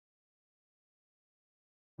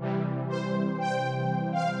Hello,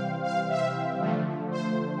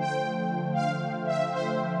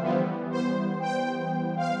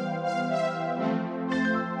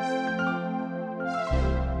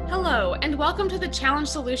 and welcome to the Challenge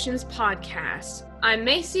Solutions podcast. I'm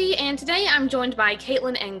Macy, and today I'm joined by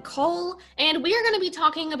Caitlin and Cole, and we are going to be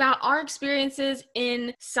talking about our experiences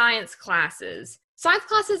in science classes. Science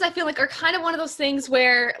classes, I feel like, are kind of one of those things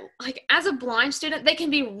where, like, as a blind student, they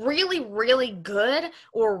can be really, really good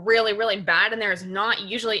or really, really bad, and there's not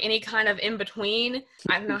usually any kind of in-between.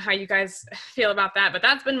 I don't know how you guys feel about that, but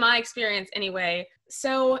that's been my experience anyway.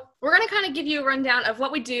 So we're going to kind of give you a rundown of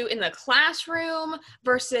what we do in the classroom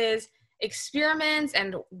versus experiments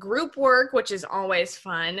and group work, which is always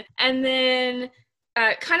fun, and then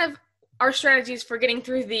kind of our strategies for getting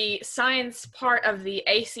through the science part of the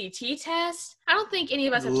ACT test. I don't think any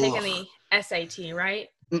of us have taken the SAT, right?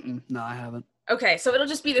 No, I haven't. Okay, so it'll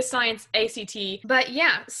just be the science ACT. But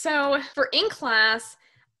yeah, so for in class,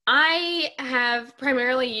 I have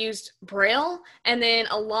primarily used Braille and then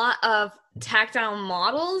a lot of tactile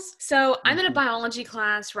models. So I'm in a biology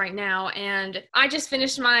class right now, and I just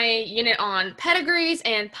finished my unit on pedigrees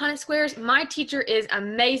and Punnett squares. My teacher is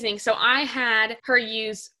amazing. So I had her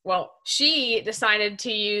she decided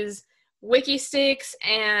to use WikiSticks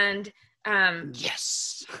and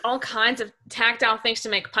yes, all kinds of tactile things to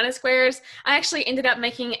make Punnett squares. I actually ended up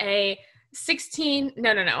making a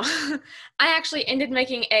I actually ended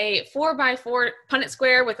making a 4x4 Punnett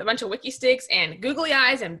square with a bunch of WikiSticks and googly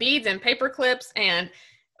eyes and beads and paper clips, and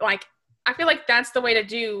like I feel like that's the way to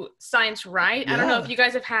do science, right? Yeah. I don't know if you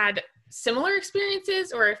guys have had similar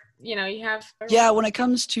experiences or if you have. Yeah, when it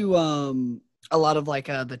comes to a lot of like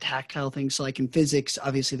the tactile things, so like in physics,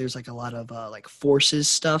 obviously there's like a lot of like forces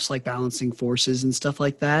stuff, so like balancing forces and stuff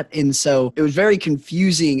like that. And so it was very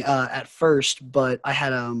confusing at first, but I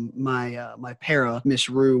had my para, Miss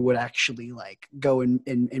Rue, would actually like go and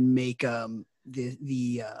make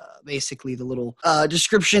the basically the little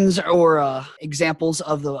descriptions or examples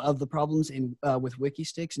of the problems in with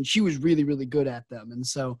WikiSticks, and she was really, really good at them. And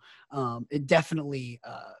so it definitely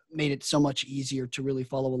made it so much easier to really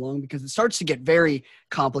follow along, because it starts to get very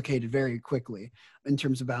complicated very quickly in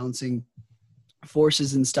terms of balancing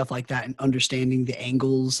forces and stuff like that, and understanding the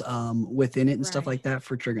angles within it and stuff like that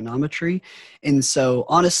for trigonometry. And so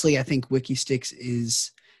honestly, I think WikiSticks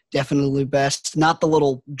is definitely best. Not the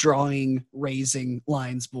little drawing, raising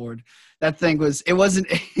lines board. That thing it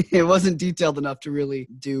wasn't detailed enough to really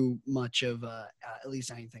do much of at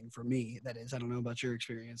least anything for me. That is, I don't know about your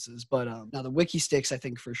experiences, but now the WikiSticks, I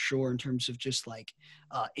think for sure, in terms of just like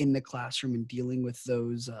in the classroom and dealing with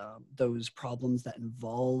those problems that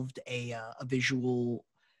involved a visual.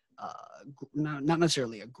 Not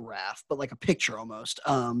necessarily a graph, but like a picture almost,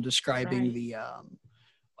 describing the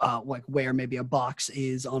like where maybe a box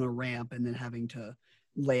is on a ramp, and then having to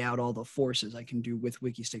lay out all the forces I can do with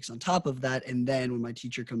WikiSticks on top of that. And then when my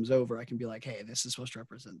teacher comes over, I can be like, hey, this is supposed to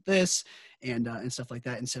represent this, and stuff like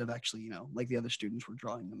that, instead of actually, like the other students were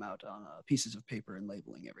drawing them out on pieces of paper and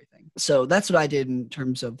labeling everything. So that's what I did in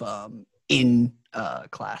terms of in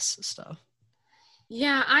class stuff.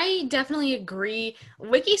 Yeah, I definitely agree.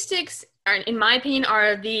 WikiSticks, in my opinion,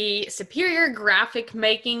 are the superior graphic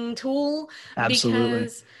making tool. Absolutely.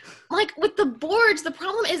 Because, like, with the boards, the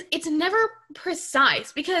problem is it's never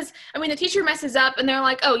precise. Because, I mean, the teacher messes up and they're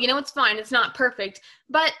like, oh, it's fine. It's not perfect.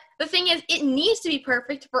 But the thing is, it needs to be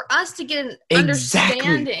perfect for us to get an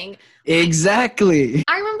understanding. Exactly.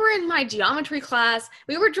 I remember in my geometry class,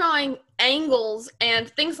 we were drawing angles and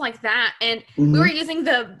things like that, and we were using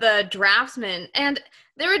the draftsman, and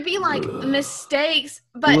there would be like mistakes,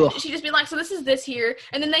 but she'd just be like, so this is this here,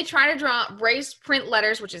 and then they try to draw raised print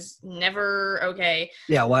letters, which is never okay.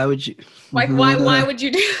 Yeah, why would you why would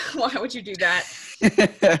you do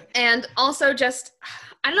that? And also just,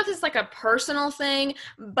 I don't know if it's like a personal thing,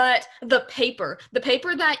 but the paper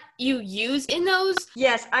that you use in those.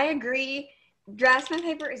 Yes, I agree. Draftsman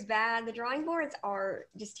paper is bad. The drawing boards are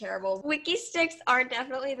just terrible. WikiSticks are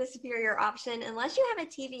definitely the superior option, unless you have a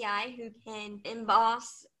TVI who can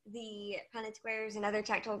emboss the Punnett squares and other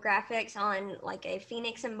tactile graphics on like a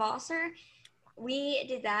Phoenix embosser. We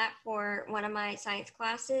did that for one of my science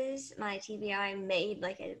classes. My TVI made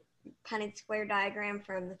like a Punnett square diagram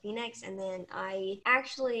from the Phoenix, and then I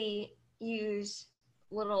actually use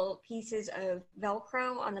little pieces of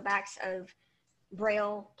Velcro on the backs of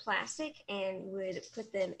Braille plastic and would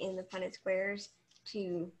put them in the Punnett squares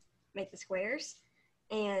to make the squares.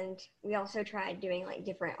 And we also tried doing like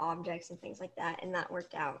different objects and things like that, and that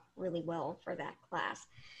worked out really well for that class.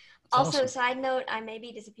 Also, awesome. Side note, I may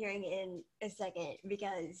be disappearing in a second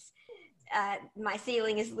because my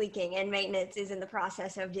ceiling is leaking and maintenance is in the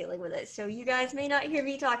process of dealing with it. So you guys may not hear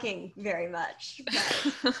me talking very much,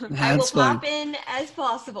 but I will pop in as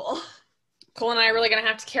possible. Cole and I are really going to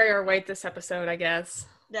have to carry our weight this episode, I guess.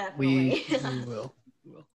 Definitely. We will.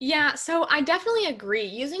 Yeah, so I definitely agree.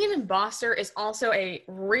 Using an embosser is also a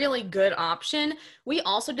really good option. We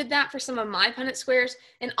also did that for some of my Punnett squares,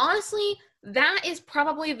 and honestly, that is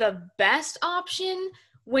probably the best option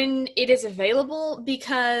when it is available,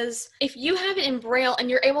 because if you have it in Braille and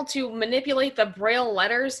you're able to manipulate the Braille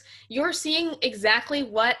letters, you're seeing exactly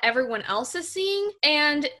what everyone else is seeing,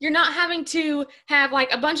 and you're not having to have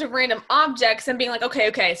like a bunch of random objects and being like,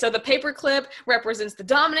 okay, so the paperclip represents the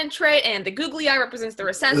dominant trait and the googly eye represents the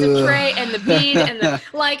recessive trait and the bead and the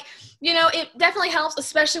like. You know, it definitely helps,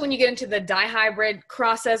 especially when you get into the dihybrid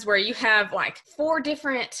crosses where you have like 4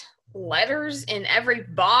 different letters in every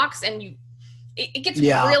box, and it gets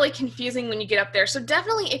really confusing when you get up there. So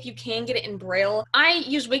definitely, if you can get it in Braille. I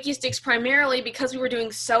use WikiSticks primarily because we were doing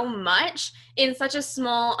so much in such a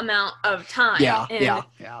small amount of time. Yeah.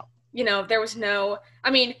 You know, there was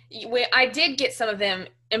I did get some of them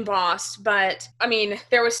embossed, but I mean,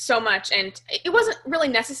 there was so much, and it wasn't really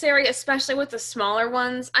necessary, especially with the smaller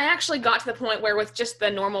ones. I actually got to the point where with just the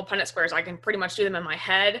normal Punnett squares, I can pretty much do them in my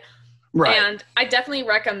head. Right. And I definitely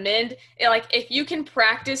recommend it, like, if you can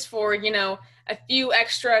practice for, you know, a few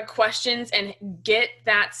extra questions and get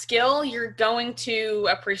that skill, you're going to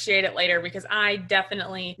appreciate it later, because I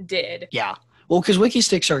definitely did. Yeah. Well, because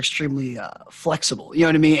WikiSticks are extremely flexible, you know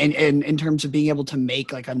what I mean? And in terms of being able to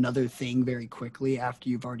make like another thing very quickly after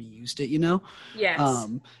you've already used it, you know? Yes.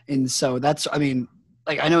 And so that's, I mean,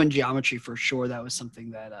 like I know in geometry for sure that was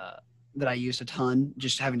something that I used a ton,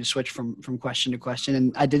 just having to switch from question to question.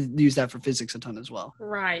 And I did use that for physics a ton as well.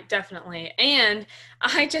 Right, definitely. And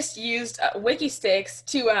I just used WikiSticks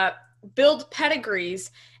to build pedigrees.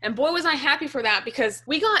 And boy, was I happy for that, because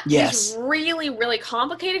we got these really, really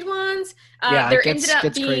complicated ones. There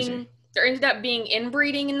ended up being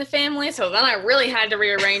inbreeding in the family. So then I really had to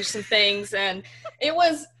rearrange some things. And it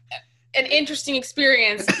was an interesting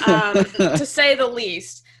experience, to say the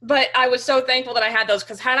least. But I was so thankful that I had those,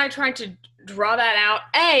 because had I tried to draw that out,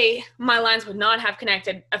 A, my lines would not have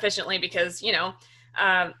connected efficiently, because, you know,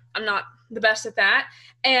 I'm not the best at that.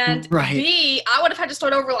 And B, I would have had to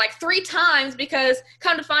start over like 3 times, because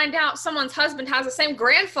come to find out, someone's husband has the same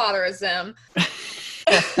grandfather as them.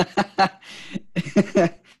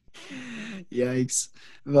 Yikes.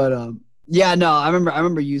 But yeah, no, I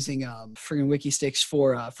remember using friggin' WikiSticks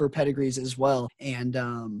for pedigrees as well.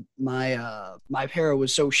 And my para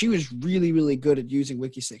she was really, really good at using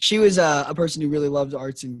WikiSticks. She was a person who really loved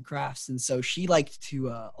arts and crafts, and so she liked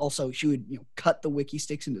to also, she would, you know, cut the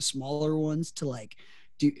WikiSticks into smaller ones to like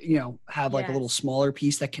do, you know, have like a little smaller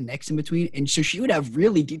piece that connects in between. And so she would have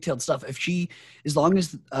really detailed stuff. As long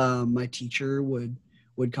as my teacher would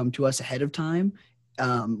come to us ahead of time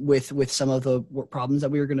with some of the problems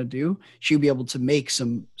that we were going to do, she would be able to make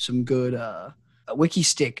some good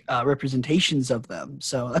WikiStick representations of them.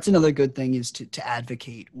 So that's another good thing, is to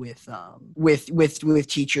advocate with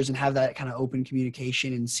teachers and have that kind of open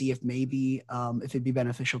communication, and see if maybe if it'd be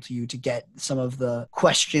beneficial to you to get some of the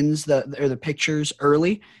questions or the pictures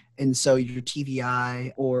early. And so your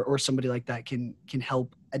TVI or somebody like that can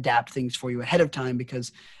help adapt things for you ahead of time,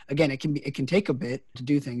 because again, it can take a bit to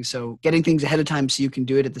do things. So getting things ahead of time so you can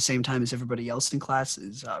do it at the same time as everybody else in class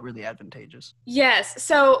is really advantageous. Yes.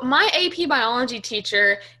 So my AP biology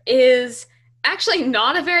teacher is actually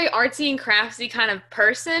not a very artsy and craftsy kind of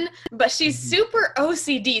person, but she's super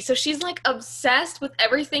OCD. So she's like obsessed with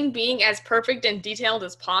everything being as perfect and detailed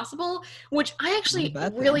as possible, which I actually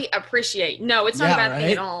really appreciate. No, it's not a bad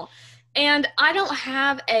thing at all. And I don't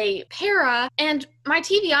have a para, and my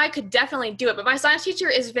TVI could definitely do it, but my science teacher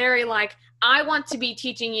is very like, I want to be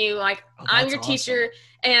teaching you, like, I'm your teacher.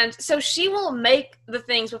 And so she will make the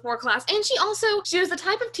things before class. And she was the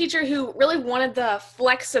type of teacher who really wanted the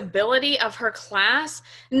flexibility of her class,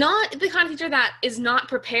 not the kind of teacher that is not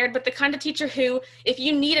prepared, but the kind of teacher who, if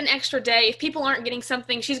you need an extra day, if people aren't getting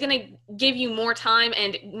something, she's going to give you more time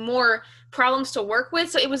and more problems to work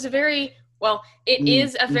with. So it was it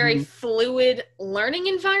is a very fluid learning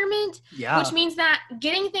environment, which means that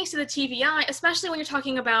getting things to the TVI, especially when you're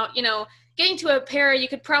talking about, you know, getting to a para, you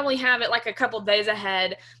could probably have it like a couple days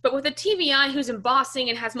ahead. But with a TVI who's embossing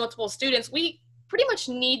and has multiple students, we pretty much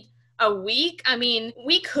need a week. I mean,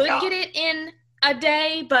 we could get it in a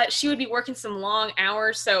day, but she would be working some long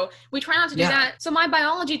hours. So we try not to do that. So my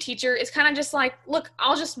biology teacher is kind of just like, look,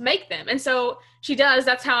 I'll just make them. And so she does.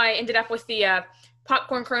 That's how I ended up with the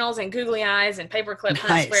popcorn kernels and googly eyes and paperclip Punnett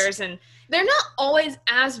Nice. squares, and they're not always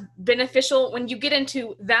as beneficial when you get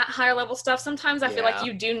into that higher level stuff. Sometimes I feel like Yeah.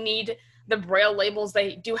 you do need the Braille labels.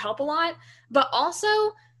 They do help a lot, but also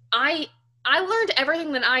I learned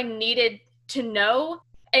everything that I needed to know.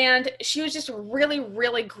 And she was just really,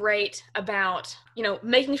 really great about,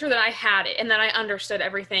 making sure that I had it and that I understood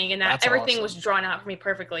everything and that That's everything awesome. was drawn out for me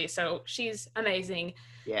perfectly. So she's amazing.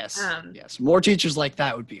 Yes. Um, Yes. More teachers like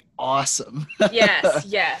that would be awesome.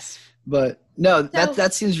 Yes. But no, So-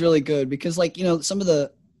 that seems really good because some of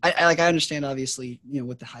the I understand obviously,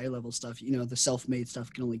 with the higher level stuff, the self-made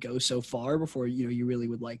stuff can only go so far before, you really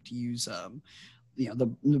would like to use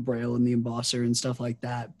the Braille and the embosser and stuff like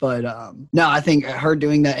that. But no, I think her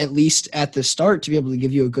doing that at least at the start to be able to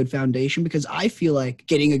give you a good foundation, because I feel like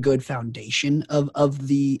getting a good foundation of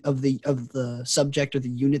the subject or the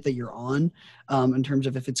unit that you're on, in terms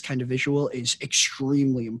of if it's kind of visual, is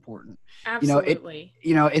extremely important. Absolutely.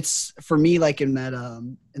 It's for me, like in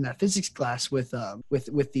that physics class with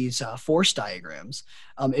these force diagrams,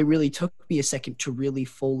 it really took me a second to really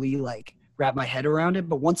fully like wrap my head around it.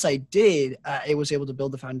 But once I did, I was able to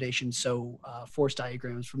build the foundation. So force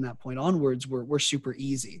diagrams from that point onwards were super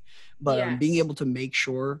easy. But being Yes. able to make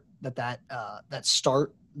sure that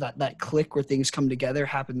start, that click where things come together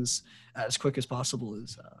happens as quick as possible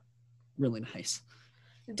is really nice.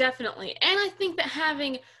 Definitely. And I think that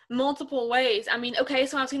having multiple ways, I mean, okay,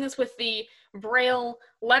 so I've seen this with the Braille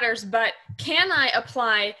letters, but can I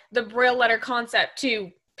apply the Braille letter concept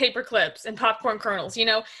to paper clips and popcorn kernels?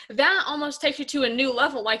 That almost takes you to a new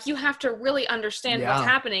level. Like, you have to really understand what's Yeah.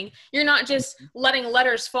 happening. You're not just letting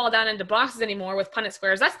letters fall down into boxes anymore with Punnett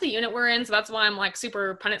squares. That's the unit we're in, so that's why I'm like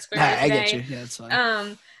super Punnett square I today. get you. Yeah, it's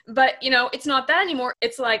fine. But it's not that anymore.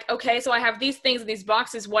 It's like, okay, so I have these things in these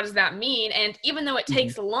boxes. What does that mean? And even though it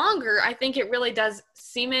takes longer, I think it really does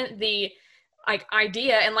cement the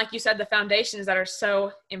idea and, like you said, the foundations that are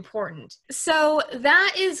so important. So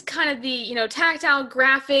that is kind of the tactile,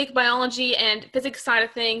 graphic, biology, and physics side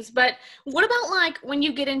of things. But what about like when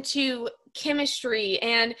you get into chemistry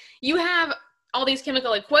and you have all these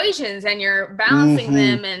chemical equations and you're balancing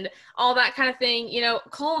them and all that kind of thing?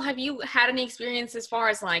 Cole, have you had any experience as far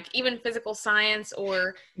as like even physical science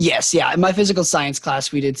or? Yes, yeah. In my physical science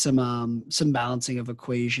class, we did some balancing of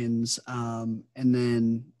equations, and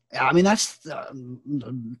then I mean that's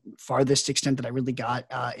the farthest extent that I really got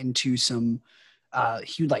into some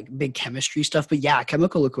huge like big chemistry stuff. But yeah,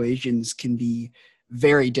 chemical equations can be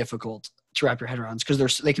very difficult to wrap your head around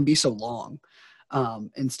because they can be so long.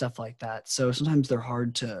 And stuff like that. So sometimes they're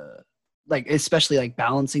hard to like, especially like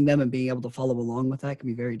balancing them and being able to follow along with that can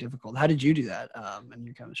be very difficult. How did you do that in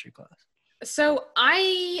your chemistry class? So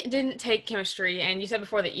I didn't take chemistry, and you said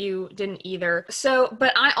before that you didn't either. So,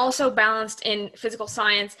 but I also balanced in physical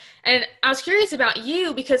science, and I was curious about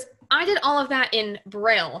you because I did all of that in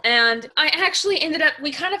Braille, and I actually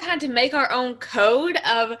we kind of had to make our own code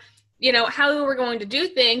of, how we were going to do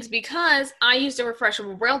things because I used a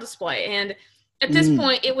refreshable Braille display. And at this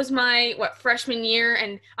point, it was my, freshman year,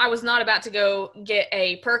 and I was not about to go get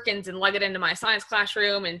a Perkins and lug it into my science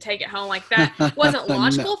classroom and take it home. Like, that wasn't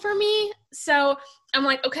logical for me. So I'm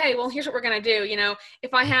like, okay, well, here's what we're going to do.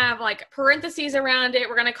 If I have, like, parentheses around it,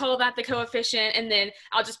 we're going to call that the coefficient, and then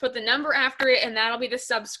I'll just put the number after it, and that'll be the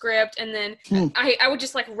subscript. And then I would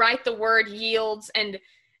just, like, write the word yields and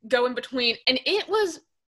go in between. And it was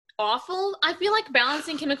awful. I feel like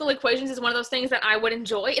balancing chemical equations is one of those things that I would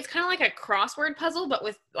enjoy. It's kind of like a crossword puzzle, but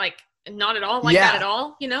with like not at all like that at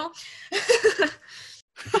all,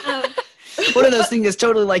 One of those things is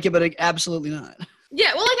totally like it, but absolutely not.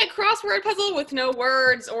 Yeah, well, like a crossword puzzle with no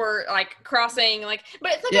words or like crossing, like,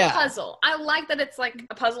 but it's like a puzzle. I like that it's like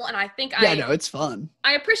a puzzle, and I think no, it's fun.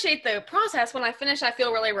 I appreciate the process. When I finish, I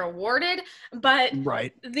feel really rewarded, but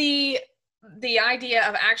right. The idea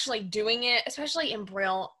of actually doing it, especially in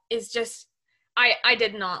Braille, is just, I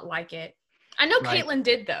did not like it. I know Right. Caitlin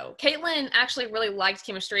did, though. Caitlin actually really liked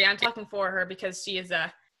chemistry. I'm talking for her because she is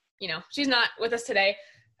she's not with us today.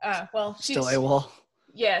 She's Still AWOL.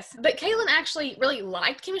 Yes, but Caitlin actually really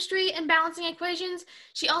liked chemistry and balancing equations.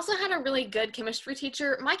 She also had a really good chemistry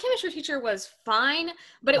teacher. My chemistry teacher was fine,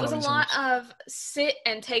 but it was a lot of sit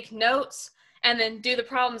and take notes and then do the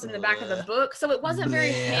problems in the back of the book. So it wasn't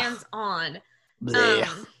very hands-on.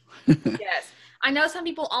 Yes. I know some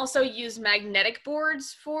people also use magnetic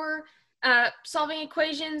boards for solving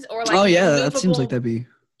equations or like that seems like that'd be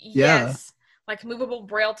yes, like movable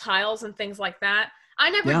Braille tiles and things like that. I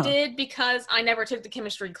never did because I never took the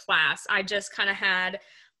chemistry class. I just kind of had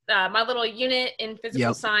my little unit in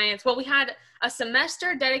physical science. Well, we had a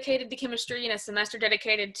semester dedicated to chemistry and a semester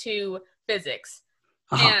dedicated to physics.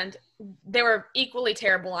 and they were equally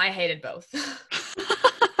terrible. I hated both.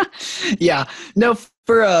 Yeah, no,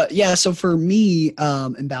 so for me,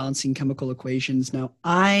 in balancing chemical equations, now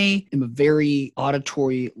I am a very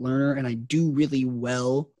auditory learner and I do really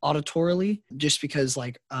well auditorily just because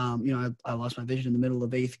I lost my vision in the middle of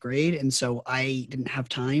 8th grade. And so I didn't have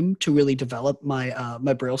time to really develop my,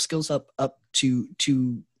 my Braille skills up to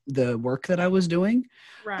the work that I was doing.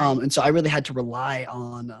 Right. And so I really had to rely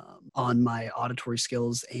on my auditory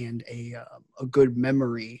skills and a good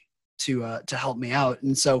memory to help me out.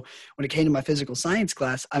 And so when it came to my physical science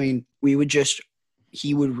class, I mean, he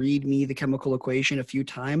would read me the chemical equation a few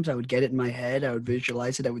times. I would get it in my head. I would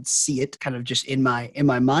visualize it. I would see it kind of just in my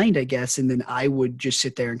mind, I guess. And then I would just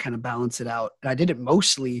sit there and kind of balance it out. And I did it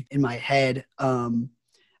mostly in my head.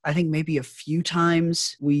 I think maybe a few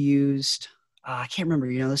times we used, I can't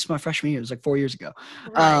remember, this is my freshman year. It was like 4 years ago.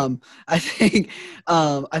 Right. I think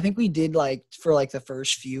we did for the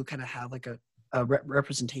first few kind of have like a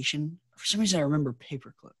representation. For some reason, I remember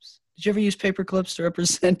paper clips. Did you ever use paper clips to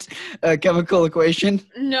represent a chemical equation?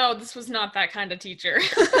 No, this was not that kind of teacher.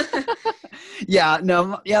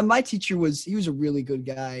 My teacher was a really good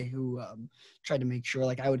guy who tried to make sure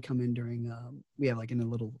I would come in during, we have in a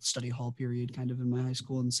little study hall period kind of in my high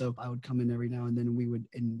school. And so I would come in every now and then and we would,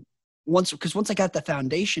 once I got the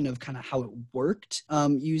foundation of kind of how it worked,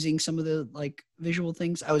 using some of the visual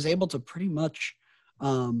things, I was able to pretty much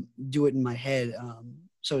do it in my head.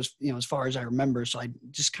 So as far as I remember, so I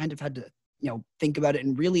just kind of had to, think about it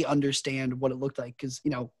and really understand what it looked like. Cause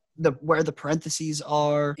where the parentheses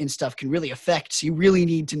are and stuff can really affect. So you really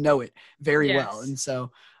need to know it very well. And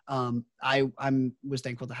so, I was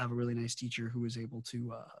thankful to have a really nice teacher who was able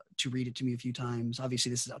to read it to me a few times. Obviously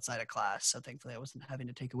this is outside of class. So thankfully I wasn't having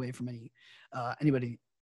to take away from anybody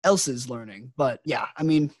else's learning, but yeah, I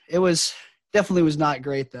mean, it definitely was not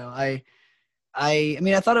great though. I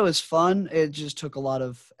mean, I thought it was fun. It just took a lot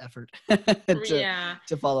of effort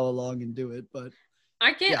to follow along and do it. But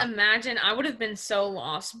I can't imagine. I would have been so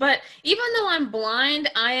lost. But even though I'm blind,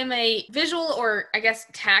 I am a visual or I guess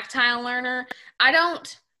tactile learner. I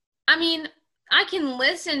can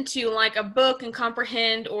listen to a book and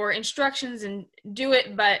comprehend or instructions and do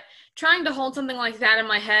it, but trying to hold something like that in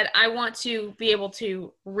my head, I want to be able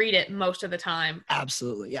to read it most of the time.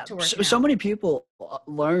 Absolutely. Yeah. So many people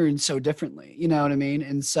learn so differently, you know what I mean?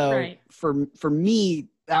 And so for me,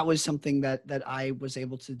 that was something that I was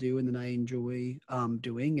able to do and that I enjoy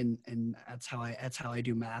doing. And that's how I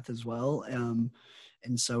do math as well. And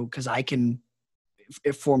so, cause I can,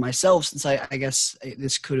 for myself, since I guess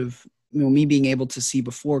this could have, me being able to see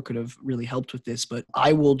before could have really helped with this, but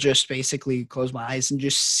I will just basically close my eyes and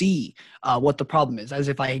just see what the problem is, as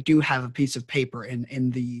if I do have a piece of paper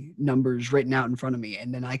and the numbers written out in front of me.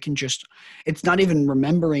 And then I can it's not even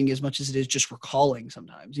remembering as much as it is just recalling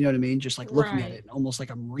sometimes, you know what I mean? Just looking at it almost like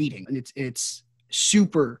I'm reading, and it's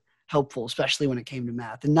super helpful, especially when it came to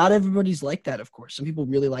math. And not everybody's like that, of course. Some people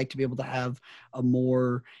really like to be able to have a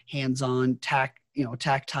more hands-on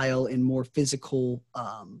tactile and more physical,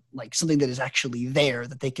 something that is actually there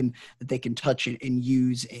that they can touch it and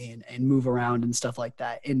use and move around and stuff like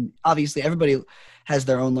that. And obviously everybody has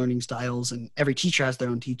their own learning styles and every teacher has their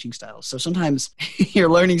own teaching styles. So sometimes your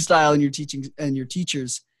learning style and your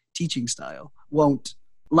teacher's teaching style won't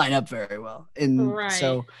line up very well. And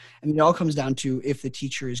so, I mean, it all comes down to if the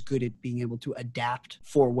teacher is good at being able to adapt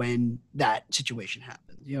for when that situation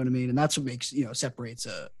happens. You know what I mean? And that's what makes, separates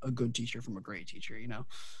a good teacher from a great teacher,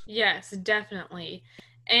 Yes, definitely.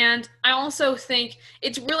 And I also think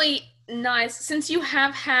it's really nice since you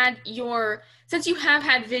have had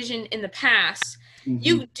vision in the past,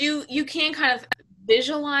 you can kind of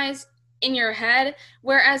visualize in your head,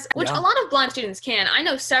 whereas which a lot of blind students can. I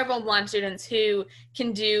know several blind students who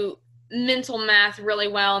can do mental math really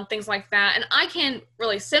well and things like that, and I can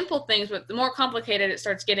really simple things, but the more complicated it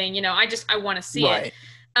starts getting, I want to see it.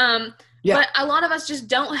 But a lot of us just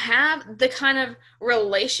don't have the kind of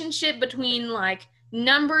relationship between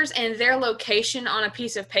numbers and their location on a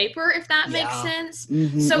piece of paper, if that makes sense.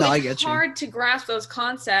 So it's hard to grasp those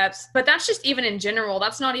concepts, but that's just even in general.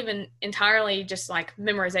 That's not even entirely just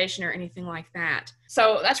memorization or anything like that.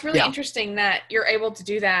 So that's really interesting that you're able to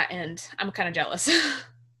do that, and I'm kind of jealous.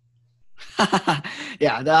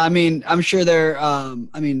 I mean, I'm sure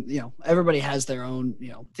everybody has their own,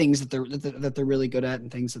 things that they're really good at and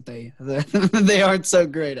things that they aren't so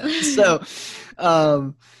great at. So,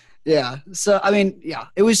 so I mean,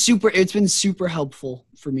 it's been super helpful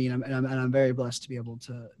for me, and I'm very blessed to be able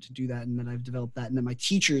to do that, and that I've developed that, and that my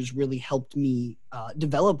teachers really helped me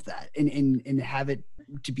develop that and have it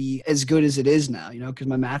to be as good as it is now, because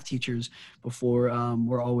my math teachers before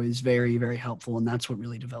were always very, very helpful. And that's what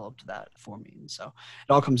really developed that for me. And so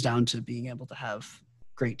it all comes down to being able to have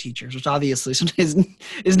great teachers, which obviously sometimes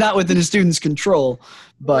is not within a student's control,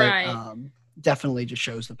 but Right. Definitely just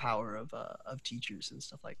shows the power of teachers and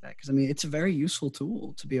stuff like that. Because I mean, it's a very useful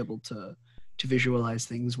tool to be able to visualize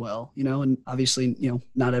things well, and obviously,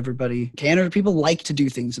 not everybody can, or people like to do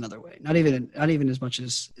things another way. Not even as much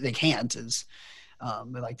as they can't, as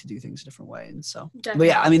they like to do things a different way. And so, Definitely. but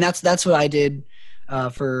yeah, I mean, that's what I did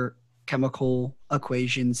for chemical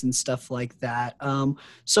equations and stuff like that.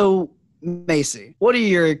 So Macy, what are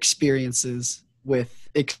your experiences with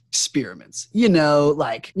experiments?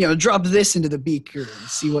 Drop this into the beaker and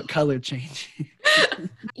see what color changes.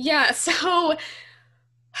 Yeah, so,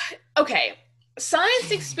 okay.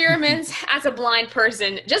 Science experiments as a blind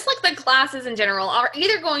person, just like the classes in general, are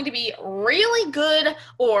either going to be really good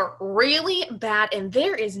or really bad, and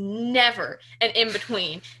there is never an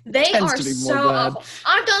in-between. They are so awful.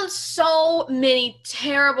 I've done so many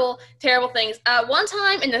terrible, terrible things. One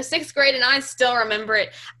time in the 6th grade, and I still remember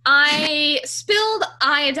it, I spilled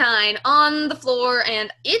iodine on the floor,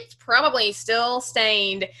 and it's probably still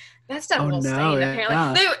stained. That stuff will stain,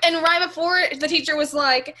 apparently. Yeah. And right before the teacher was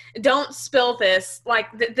like, don't spill this. Like,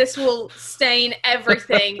 this will stain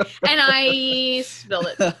everything. And I spilled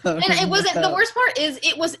it. And it wasn't, the worst part is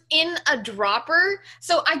it was in a dropper.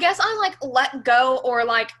 So I guess I, let go, or,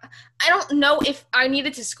 I don't know if I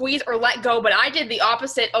needed to squeeze or let go, but I did the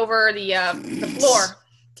opposite over the floor.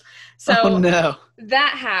 So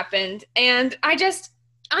that happened. And I'm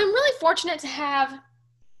really fortunate to have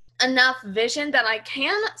enough vision that I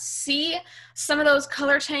can see some of those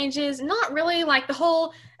color changes. Not really like the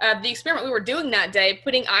whole the experiment we were doing that day,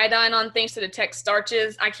 putting iodine on things to detect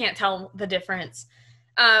starches. I can't tell the difference.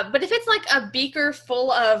 But if it's like a beaker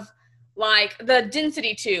full of the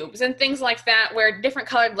density tubes and things like that, where different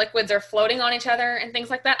colored liquids are floating on each other and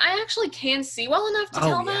things like that, I actually can see well enough to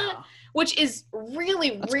tell that, which is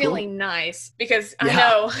really, really cool. Nice, because I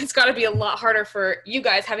know it's got to be a lot harder for you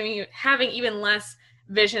guys having even less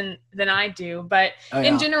vision than I do, but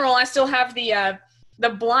in general, I still have the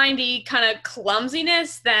blindy kind of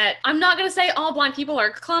clumsiness that I'm not going to say all blind people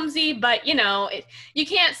are clumsy, but you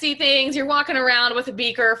can't see things. You're walking around with a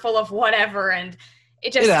beaker full of whatever, and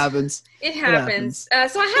it happens. It happens.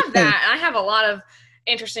 So I have that. I have a lot of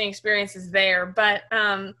interesting experiences there, but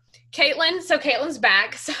Caitlin's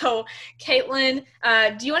back. So Caitlin,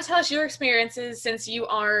 do you want to tell us your experiences, since you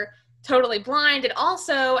are totally blind and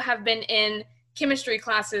also have been in chemistry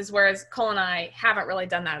classes, whereas Cole and I haven't really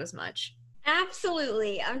done that as much?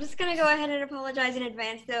 Absolutely. I'm just going to go ahead and apologize in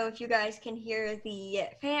advance, though, if you guys can hear the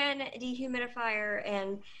fan, dehumidifier,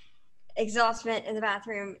 and exhaust vent in the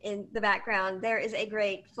bathroom in the background. There is a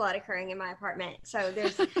great flood occurring in my apartment. So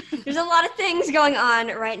there's a lot of things going on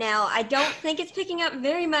right now. I don't think it's picking up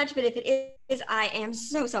very much, but if it is, I am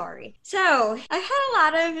so sorry. So I've had a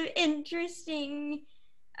lot of interesting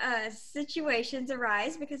situations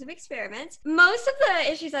arise because of experiments. Most of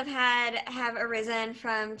the issues I've had have arisen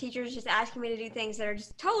from teachers just asking me to do things that are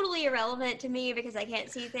just totally irrelevant to me because I can't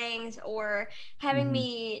see things, or having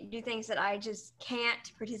me do things that I just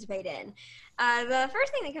can't participate in. The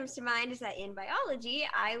first thing that comes to mind is that in biology,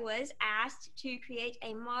 I was asked to create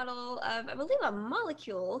a model of, I believe, a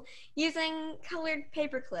molecule using colored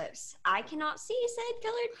paper clips. I cannot see said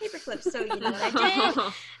colored paper clips, so you know what I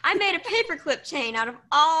did? I made a paperclip chain out of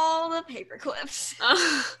all the paper clips.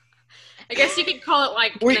 I guess you could call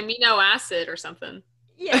it an amino acid or something.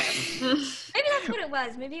 Yeah. Maybe that's what it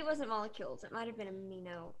was. Maybe it wasn't molecules. It might have been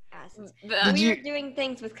amino acids. We were doing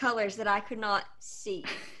things with colors that I could not see.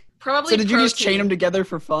 Probably. So did you just chain them together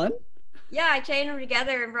for fun? Yeah, I chained them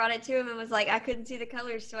together and brought it to him and was like, I couldn't see the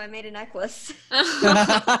colors, so I made a necklace. That's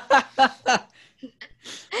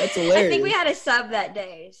hilarious. I think we had a sub that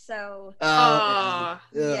day, so. Yeah.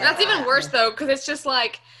 That's even worse, though, because it's just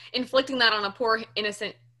inflicting that on a poor,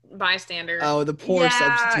 innocent bystander. Oh, the poor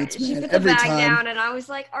substitutes, man. She put the bag down, and I was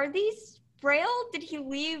like, are these Braille? Did he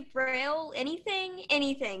leave Braille?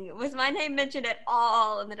 Anything? Was my name mentioned at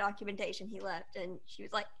all in the documentation he left? And she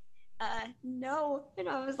was like, no. And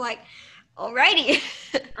I was like, alrighty.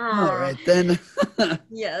 All right, then.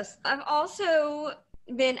 Yes. I've also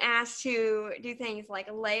been asked to do things like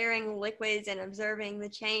layering liquids and observing the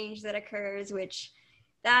change that occurs, which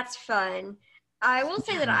that's fun. I will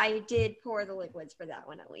say that I did pour the liquids for that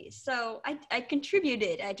one at least. So I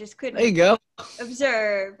contributed. I just couldn't there you go.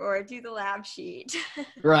 observe or do the lab sheet.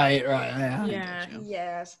 Right. Yeah.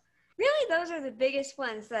 Yes. Really, those are the biggest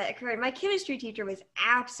ones that occurred. My chemistry teacher was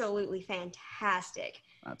absolutely fantastic.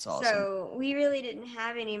 That's awesome. So we really didn't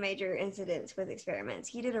have any major incidents with experiments.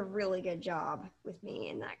 He did a really good job with me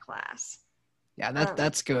in that class. Yeah,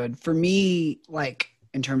 that's good. For me, like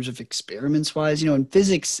in terms of experiments wise, in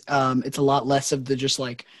physics, it's a lot less of the just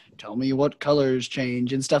like, tell me what colors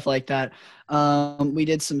change and stuff like that. We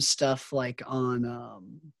did some stuff like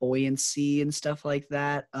on buoyancy and stuff like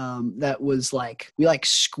that. That was like, we like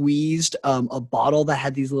squeezed a bottle that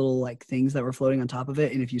had these little like things that were floating on top of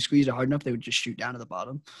it. And if you squeezed it hard enough, they would just shoot down to the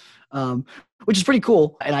bottom, which is pretty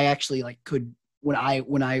cool. And I actually like could, when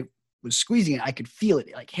I was squeezing it, I could feel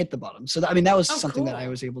it like hit the bottom. So that was something that I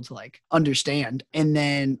was able to like understand. And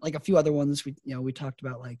then like a few other ones we talked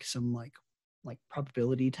about like some like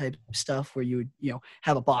probability type stuff where you would,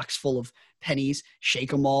 have a box full of pennies, shake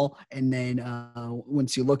them all. And then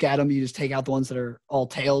once you look at them, you just take out the ones that are all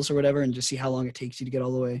tails or whatever and just see how long it takes you to get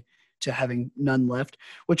all the way to having none left,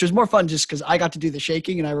 which was more fun just because I got to do the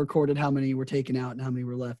shaking and I recorded how many were taken out and how many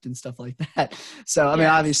were left and stuff like that. So, I mean,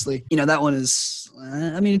 obviously, that one is,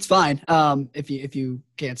 it's fine. If you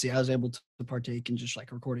can't see, I was able to partake in just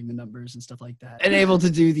like recording the numbers and stuff like that and able to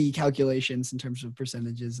do the calculations in terms of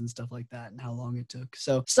percentages and stuff like that and how long it took.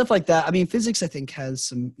 So stuff like that. I mean, physics, I think, has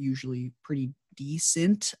some usually pretty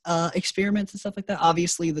decent experiments and stuff like that.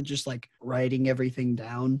 Obviously, the just like writing everything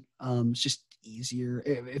down, it's just easier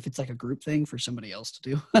if it's like a group thing for somebody else to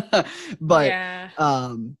do. But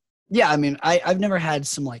I mean, I've never had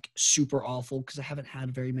some like super awful because I haven't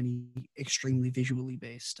had very many extremely visually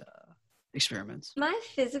based experiments. My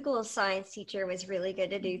physical science teacher was really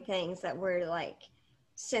good to do things that were like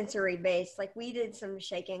sensory based. Like we did some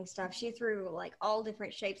shaking stuff. She threw like all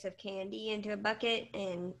different shapes of candy into a bucket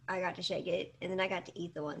and I got to shake it and then I got to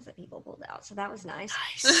eat the ones that people pulled out. So that was nice.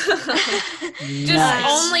 Just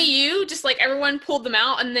only you? Just like everyone pulled them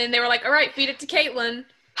out and then they were like, all right, feed it to Caitlin.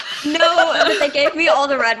 No, but they gave me all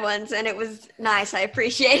the red ones and it was nice. I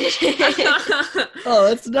appreciated it. Oh,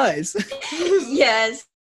 that's nice. Yes.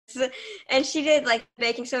 And she did like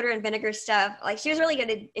baking soda and vinegar stuff. Like she was really good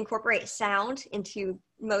to incorporate sound into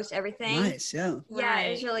most everything. Nice, yeah. Yeah,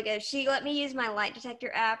 it was really good. She let me use my light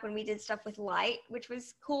detector app when we did stuff with light, which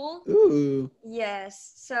was cool. Ooh.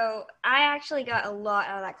 Yes. So I actually got a lot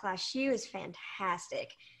out of that class. She was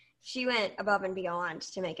fantastic. She went above and beyond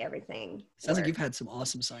to make everything Sounds work. like you've had some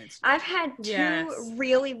awesome science. I've had two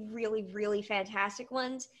really, really, really fantastic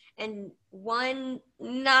ones and one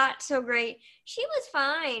not so great. She was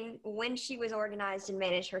fine when she was organized and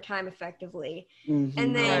managed her time effectively. Mm-hmm.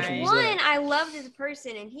 And then one I loved as a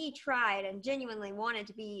person and he tried and genuinely wanted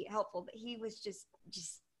to be helpful, but he was just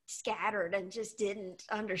scattered and just didn't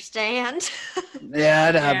understand. Yeah,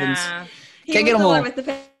 it happens. Can't get them all with the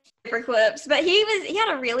paper clips, but he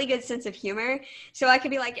had a really good sense of humor, so I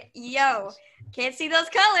could be like, yo, can't see those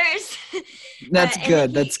colors. That's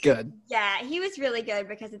good. That's good. Yeah, he was really good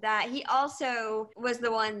because of that. He also was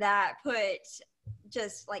the one that put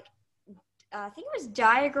just like I think it was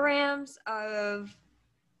diagrams of,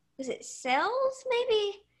 was it cells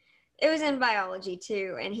maybe? It was in biology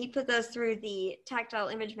too, and he put those through the tactile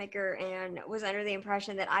image maker and was under the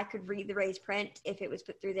impression that I could read the raised print if it was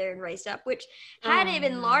put through there and raised up, which had it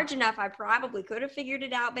been large enough, I probably could have figured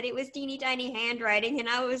it out, but it was teeny tiny handwriting, and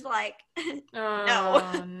I was like,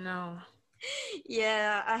 no.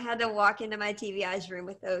 Yeah, I had to walk into my TVI's room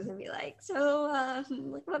with those and be like, so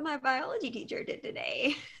look what my biology teacher did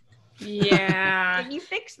today. Yeah. Can you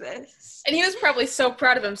fix this? And he was probably so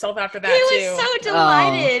proud of himself after that, too. He was so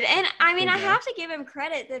delighted. And I mean, I have to give him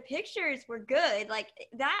credit. The pictures were good. Like,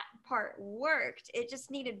 that part worked. It just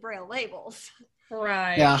needed Braille labels.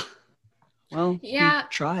 Right. Yeah. Well, yeah.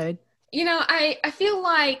 Tried. I feel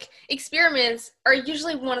like experiments are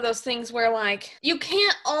usually one of those things where, like, you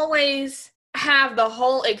can't always have the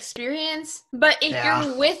whole experience, but if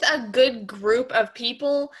you're with a good group of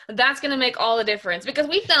people, that's going to make all the difference, because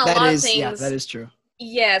we've done a lot of things. Yeah, that is true.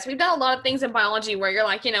 Yes, we've done a lot of things in biology where you're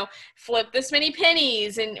like, flip this many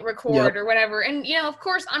pennies and record or whatever. And, of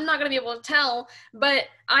course, I'm not going to be able to tell, but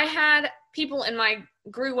I had people in my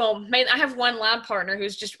group, I have one lab partner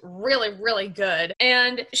who's just really, really good.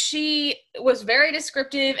 And she was very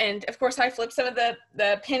descriptive. And, of course, I flipped some of the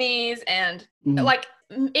pennies and,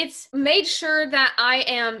 it's made sure that I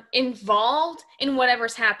am involved in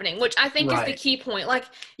whatever's happening, which I think is the key point. Like,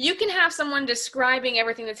 you can have someone describing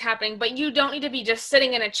everything that's happening, but you don't need to be just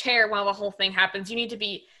sitting in a chair while the whole thing happens. You need to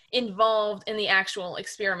be involved in the actual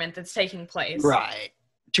experiment that's taking place. Right.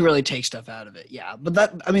 To really take stuff out of it. Yeah. But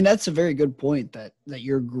that's a very good point that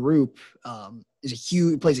your group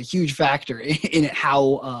plays a huge factor in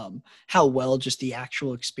how well just the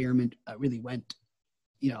actual experiment really went,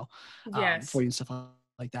 for you and stuff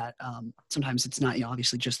like that. Sometimes it's not,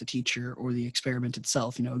 obviously just the teacher or the experiment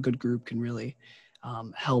itself. A good group can really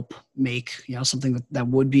help make, something that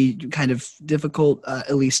would be kind of difficult,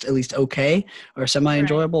 at least okay, or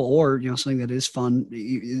semi-enjoyable, or, something that is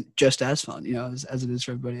fun, just as fun, as it is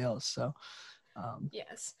for everybody else. So,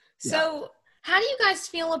 yes. So how do you guys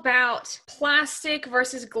feel about plastic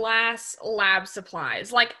versus glass lab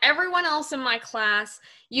supplies? Like, everyone else in my class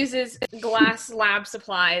uses glass lab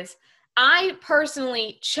supplies. I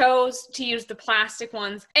personally chose to use the plastic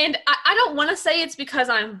ones. And I don't want to say it's because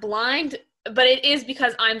I'm blind, but it is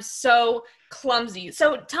because I'm so clumsy.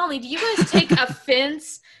 So tell me, do you guys take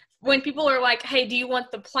offense when people are like, hey, do you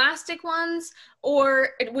want the plastic ones? Or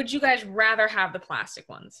would you guys rather have the plastic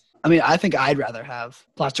ones? I mean, I think I'd rather have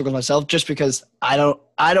plastic ones myself, just because I don't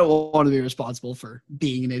want to be responsible for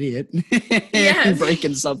being an idiot and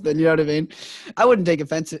breaking something. You know what I mean? I wouldn't take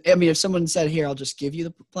offense. I mean, if someone said, "Here, I'll just give you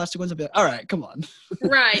the plastic ones," I'd be like, "All right, come on."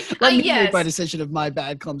 Right. Let me make my decision of my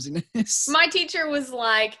bad clumsiness. My teacher was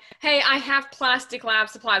like, "Hey, I have plastic lab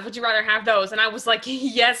supplies. Would you rather have those?" And I was like,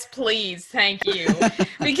 "Yes, please, thank you,"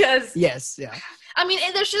 because yes, yeah. I mean,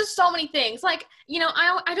 and there's just so many things. Like,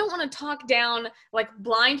 I don't want to talk down, like,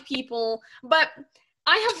 blind people, but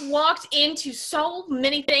I have walked into so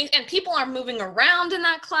many things, and people are moving around in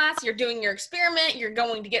that class. You're doing your experiment, you're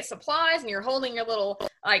going to get supplies, and you're holding your little,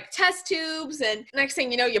 like, test tubes, and next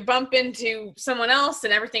thing you know, you bump into someone else,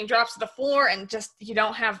 and everything drops to the floor, and just, you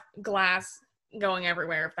don't have glass going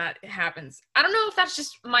everywhere if that happens. I don't know if that's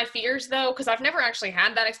just my fears, though, because I've never actually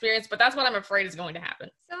had that experience, but that's what I'm afraid is going to happen.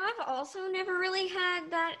 So I've also never really had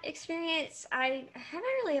that experience. I haven't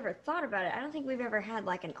really ever thought about it. I don't think we've ever had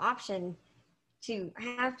like an option to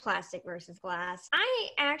have plastic versus glass. I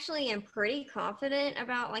actually am pretty confident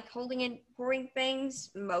about like holding and pouring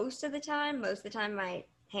things most of the time. Most of the time my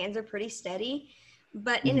hands are pretty steady.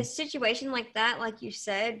 But in a situation like that, like you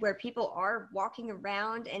said, where people are walking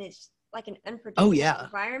around and it's like an unpredictable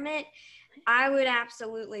environment, I would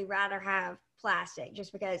absolutely rather have plastic,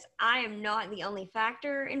 just because I am not the only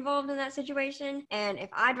factor involved in that situation. And if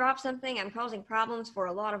I drop something, I'm causing problems for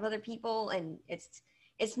a lot of other people, and it's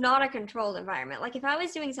not a controlled environment. Like if I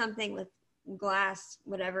was doing something with glass,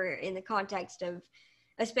 whatever, in the context of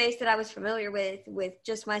a space that I was familiar with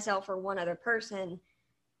just myself or one other person,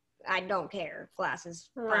 I don't care. Glass is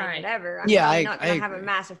fine, whatever. I'm not going to have a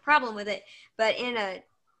massive problem with it. But in a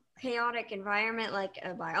chaotic environment like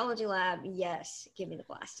a biology lab, yes, give me the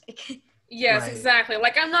plastic. Yes, exactly.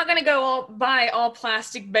 Like, I'm not going to go buy all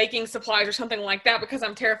plastic baking supplies or something like that because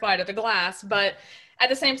I'm terrified of the glass. But at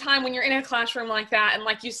the same time, when you're in a classroom like that, and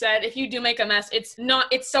like you said, if you do make a mess, it's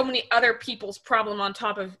so many other people's problem on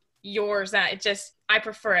top of yours that I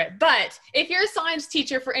prefer it. But if you're a science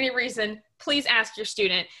teacher for any reason, please ask your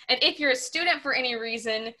student. And if you're a student for any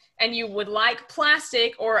reason and you would like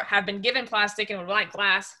plastic or have been given plastic and would like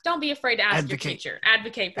glass, don't be afraid to ask your teacher.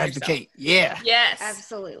 Advocate for yourself. Yeah. Yes.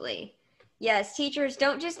 Absolutely. Yes, teachers,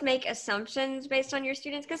 don't just make assumptions based on your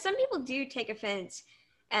students, because some people do take offense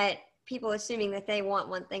at people assuming that they want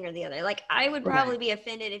one thing or the other. Like, I would probably be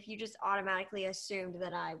offended if you just automatically assumed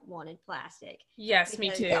that I wanted plastic. Yes, me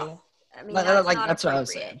too. I mean, that's what I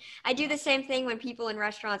was saying. I do the same thing when people in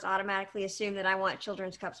restaurants automatically assume that I want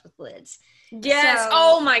children's cups with lids. Yes.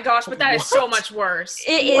 Oh my gosh, but that is so much worse.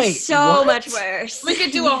 It is so much worse. We could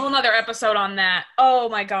do a whole nother episode on that. Oh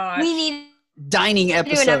my gosh. We need dining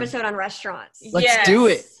episode. Do an episode on restaurants. Let's do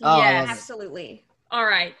it. Oh, yes, absolutely. All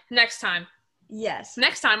right, next time. Yes.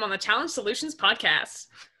 Next time on the Challenge Solutions podcast.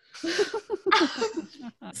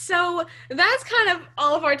 So that's kind of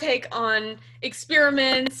all of our take on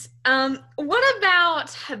experiments. What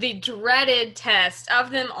about the dreaded test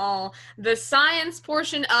of them all, the science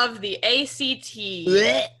portion of the ACT?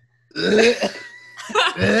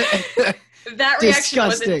 That reaction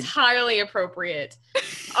was entirely appropriate.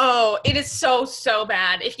 Oh, it is so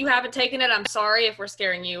bad. If you haven't taken it, I'm sorry if we're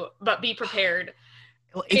scaring you, but be prepared.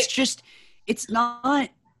 Well, it's not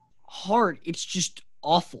hard. It's just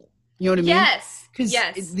awful. You know what I mean? Yes. Because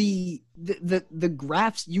the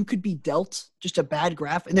graphs, you could be dealt just a bad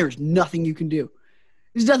graph, and there's nothing you can do.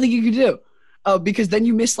 There's nothing you can do. Because then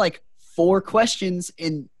you miss like 4 questions,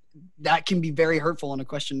 and that can be very hurtful on a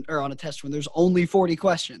question or on a test when there's only 40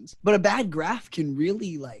 questions. But a bad graph can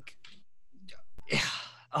really like, there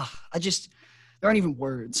aren't even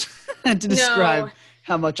words to describe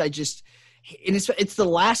how much and it's the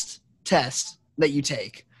last test that you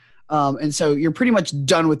take. And so you're pretty much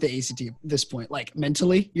done with the ACT at this point. Like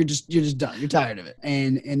mentally, you're just done. You're tired of it.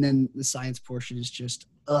 And then the science portion is just,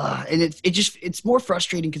 and it's more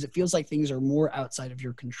frustrating because it feels like things are more outside of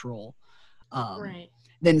your control. Right.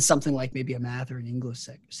 than something like maybe a math or an English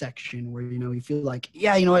section where, you feel like,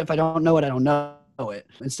 yeah, you know what, if I don't know it, I don't know it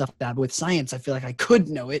and stuff like that. But with science, I feel like I could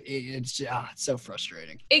know it. It's so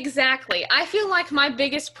frustrating. Exactly. I feel like my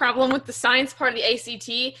biggest problem with the science part of the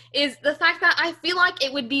ACT is the fact that I feel like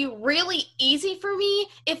it would be really easy for me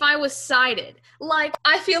if I was sighted. Like,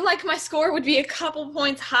 I feel like my score would be a couple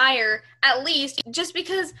points higher, at least, just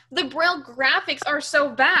because the Braille graphics are so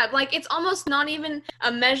bad. Like, it's almost not even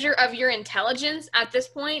a measure of your intelligence at this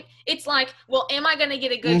point. It's like, well, am I going to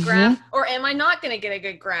get a good graph or am I not going to get a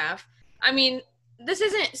good graph? I mean, this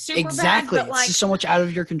isn't super bad, but like, it's just so much out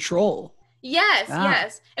of your control.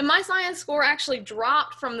 Yes. And my science score actually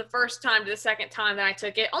dropped from the first time to the second time that I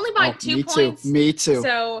took it, only by 2 points. Me too.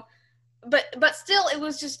 So, but still, it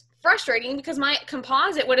was just frustrating because my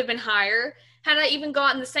composite would have been higher had I even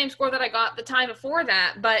gotten the same score that I got the time before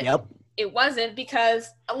that. But it wasn't,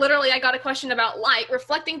 because literally I got a question about light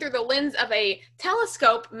reflecting through the lens of a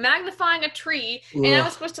telescope magnifying a tree, and I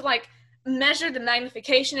was supposed to like measure the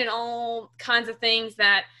magnification and all kinds of things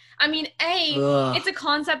that, I mean, it's a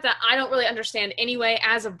concept that I don't really understand anyway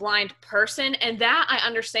as a blind person, and that I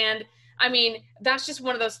understand. I mean, that's just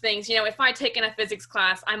one of those things, if I'd taken a physics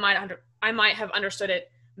class, I might have understood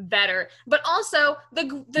it better. But also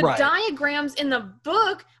the diagrams in the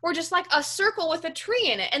book were just like a circle with a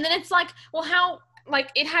tree in it, and then it's like, well, how,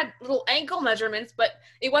 like, it had little ankle measurements, but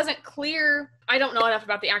it wasn't clear. I don't know enough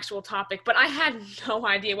about the actual topic, but I had no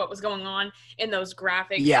idea what was going on in those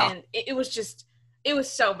graphics. And it was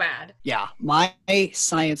so bad. Yeah. My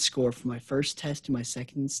science score for my first test and my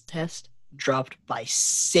second test dropped by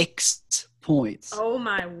 6 points. Oh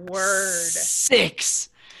my word. 6.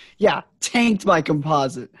 Yeah. Tanked my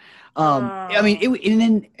composite. I mean,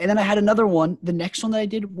 and then I had another one. The next one that I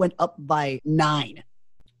did went up by 9.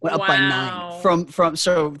 Went up by 9 from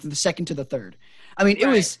so the second to the third. I mean, it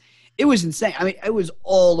was insane. I mean, it was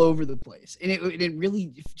all over the place, and it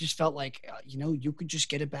really just felt like you could just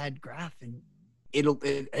get a bad graph and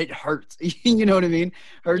it hurts. You know what I mean?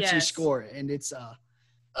 Hurts your score, and it's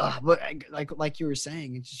but like you were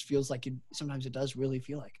saying, it just feels like sometimes it does really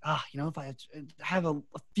feel like if I have a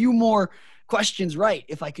few more questions right,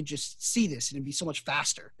 if I could just see this, and it'd be so much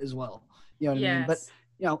faster as well. You know what I mean? But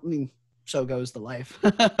I mean. So goes the life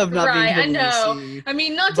of not being able to see. I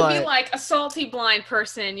mean, not to be like a salty blind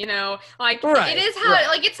person, like it is how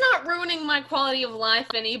like it's not ruining my quality of life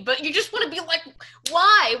any, but you just want to be like,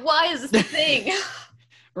 why is this a thing?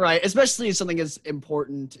 Right, especially something as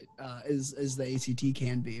important as the ACT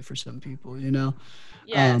can be for some people,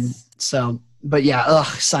 Yes. But yeah,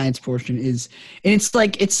 science portion is, and it's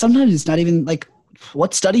like sometimes it's not even like,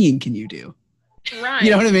 what studying can you do? Right. You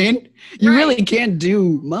know what I mean? You really can't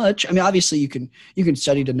do much. I mean, obviously you can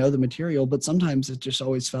study to know the material, but sometimes it just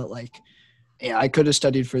always felt like, yeah, I could have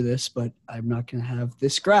studied for this, but I'm not going to have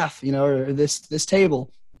this graph, or this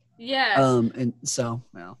table. Yes. And so,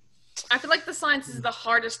 well. I feel like the science is the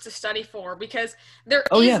hardest to study for because there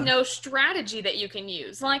is no strategy that you can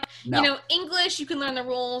use. Like, English, you can learn the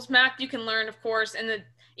rules. Math, you can learn, of course, and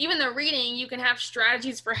even the reading, you can have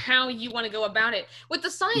strategies for how you want to go about it. With the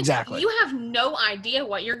science, you have no idea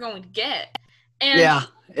what you're going to get. And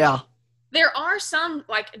there are some,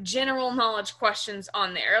 like, general knowledge questions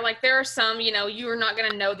on there. Like, there are some, you're not going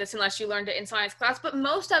to know this unless you learned it in science class. But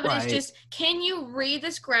most of it is just, can you read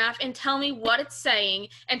this graph and tell me what it's saying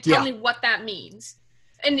and tell me what that means?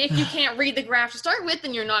 And if you can't read the graph to start with,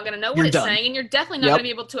 then you're not going to know what it's saying. And you're definitely not going to be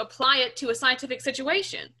able to apply it to a scientific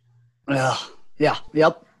situation. Yeah,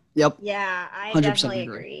 I definitely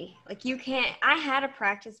agree. Like, you can't. I had a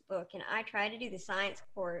practice book, and I tried to do the science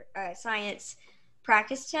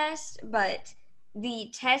practice test, but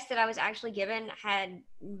the test that I was actually given had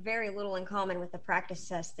very little in common with the practice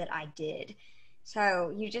test that I did.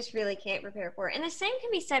 So you just really can't prepare for it. And the same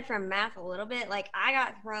can be said for math a little bit. Like, I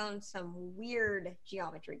got thrown some weird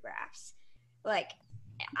geometry graphs. Like,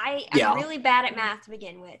 I'm really bad at math to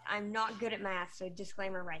begin with. I'm not good at math, so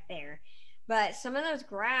disclaimer right there. But some of those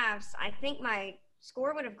graphs, I think my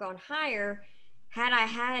score would have gone higher had I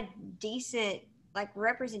had decent, like,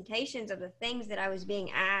 representations of the things that I was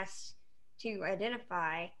being asked to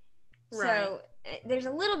identify. Right. So there's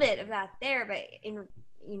a little bit of that there, but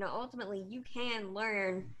ultimately you can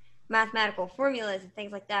learn mathematical formulas and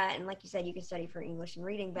things like that. And like you said, you can study for English and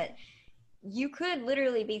reading, but you could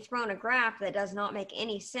literally be thrown a graph that does not make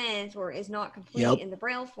any sense or is not complete in the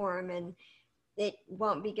Braille form, and it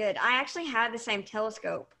won't be good. I actually had the same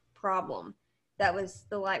telescope problem. That was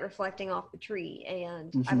the light reflecting off the tree.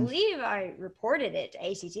 And I believe I reported it to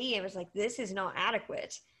ACT. It was like, this is not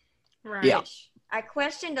adequate. Right. Yeah. I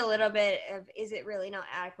questioned a little bit of, is it really not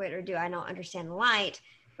adequate or do I not understand the light?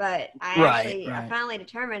 But I finally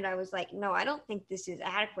determined, I was like, no, I don't think this is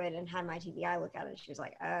adequate, and had my TBI look at it. She was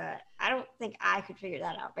like, I don't think I could figure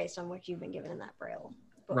that out based on what you've been given in that Braille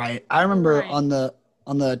book. Right. I remember on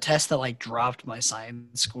the test that like dropped my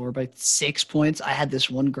science score by 6 points, I had this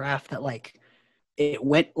one graph that like it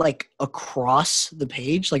went like across the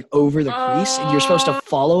page, like over the crease, and you're supposed to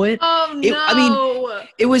follow it. Oh no! I mean,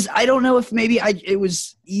 it was. I don't know if maybe it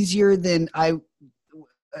was easier than I.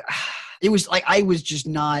 It was like I was just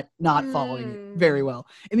not following it very well.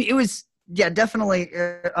 I mean, it was definitely,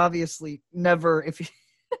 obviously, never if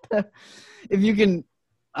you can.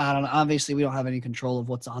 I don't know. Obviously, we don't have any control of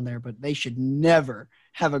what's on there, but they should never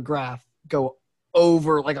have a graph go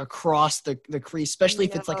over like across the crease, especially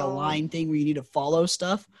if it's like a line thing where you need to follow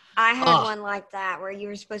stuff. I had one like that where you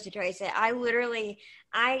were supposed to trace it. I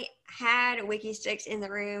had Wikisticks in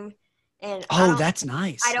the room, and that's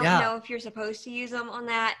nice. I don't know if you're supposed to use them on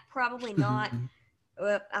that. Probably not.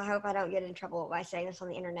 I hope I don't get in trouble by saying this on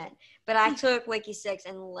the internet. But I took Wikisticks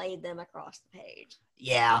and laid them across the page.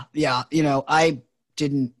 Yeah. You know, I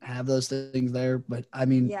didn't have those things there, but I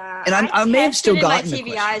mean, and I may have still gotten my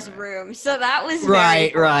TBI's room, so that was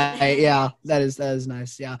right. Yeah, that is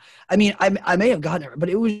nice. Yeah, I mean, I may have gotten it, but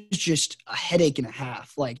it was just a headache and a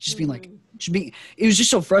half. Like just being like, it was just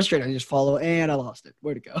so frustrating. I just follow, and I lost it.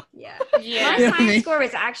 Where'd it go? Yeah. My science score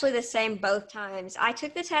was actually the same both times. I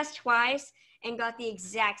took the test twice and got the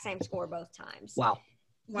exact same score both times. Wow.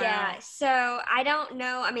 Yeah. So I don't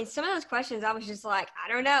know. I mean, some of those questions I was just like, I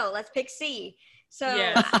don't know. Let's pick C. So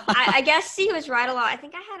I guess C was right a lot. I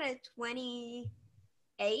think I had a 28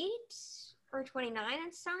 or 29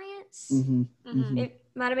 in science. It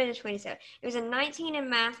might have been a 27. It was a 19 in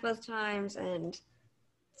math both times and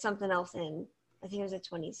something else in, I think it was a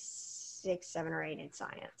 26, 7, or 8 in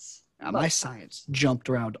science. My science jumped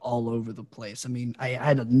around all over the place. I mean, I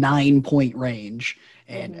had a 9-point range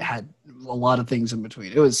and had a lot of things in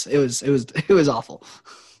between. It was awful.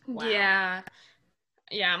 Wow.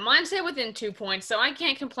 Yeah, mine stayed within 2 points, so I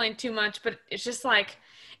can't complain too much, but it's just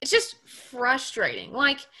frustrating.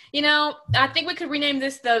 Like, you know, I think we could rename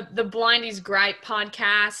this the Blindies Gripe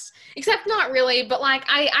podcast, except not really, but like,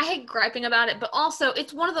 I hate griping about it, but also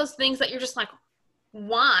it's one of those things that you're just like,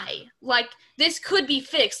 why? Like, this could be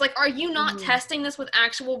fixed. Like, are you not testing this with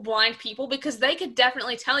actual blind people? Because they could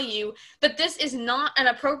definitely tell you that this is not an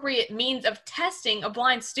appropriate means of testing a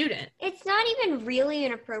blind student. It's not even really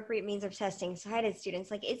an appropriate means of testing sighted students.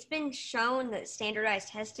 Like, it's been shown that standardized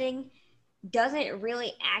testing doesn't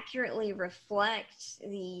really accurately reflect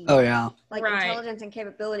the intelligence and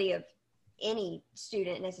capability of any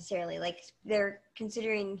student necessarily. Like, they're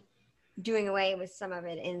considering doing away with some of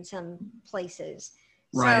it in some places.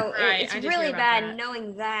 So it's really bad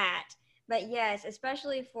knowing that. But yes,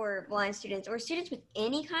 especially for blind students or students with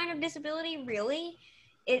any kind of disability, really,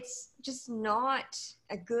 it's just not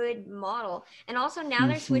a good model. And also now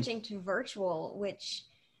they're switching to virtual, which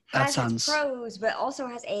has its pros, but also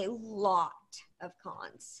has a lot of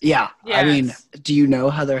cons. Yeah. Yes. I mean, do you know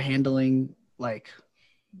how they're handling like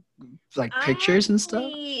pictures and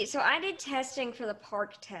stuff? So I did testing for the PARCC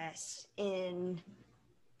test in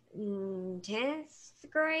 10th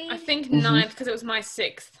grade. I think 9th because it was my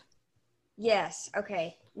 6th. Yes.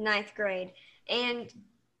 Okay. 9th grade. And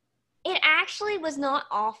it actually was not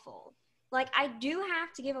awful. Like, I do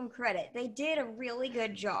have to give them credit. They did a really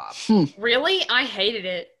good job. Really? I hated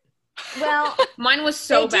it. Well, mine was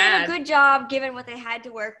so bad. They did a good job given what they had to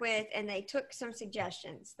work with, and they took some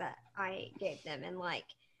suggestions that I gave them and like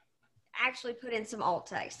actually put in some alt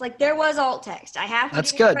text. Like, there was alt text. I have to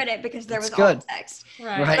give you credit because there was alt text.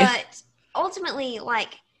 Right. But ultimately,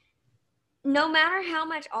 like, no matter how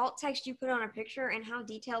much alt text you put on a picture and how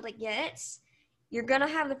detailed it gets, you're going to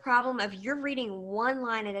have the problem of you're reading one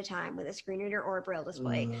line at a time with a screen reader or a Braille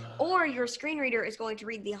display, or your screen reader is going to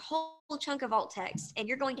read the whole chunk of alt text, and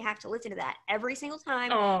you're going to have to listen to that every single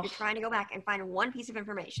time you're trying to go back and find one piece of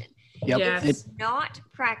information. Yep. Yes. It's not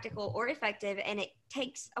practical or effective, and it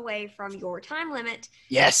takes away from your time limit.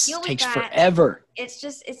 Yes, it takes forever. It's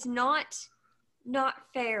just, it's not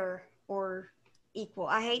fair or equal.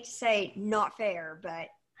 I hate to say not fair, but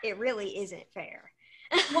it really isn't fair.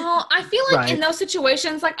 Well, I feel like in those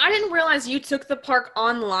situations, like, I didn't realize you took the PARCC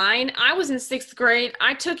online. I was in 6th grade.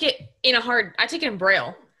 I took it in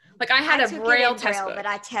Braille. Like, I had a Braille test book. But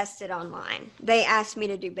I tested online. They asked me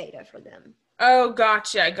to do beta for them. Oh,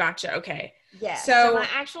 gotcha. Okay. Yeah. So my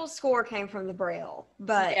actual score came from the Braille,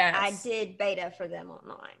 but I did beta for them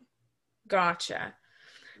online. Gotcha.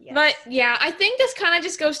 Yes. But yeah, I think this kind of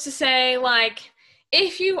just goes to say, like,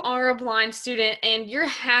 if you are a blind student and you're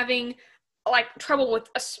having like trouble with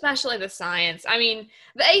especially the science, I mean,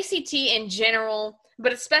 the ACT in general,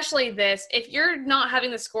 but especially this, if you're not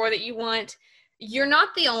having the score that you want, you're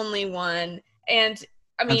not the only one. And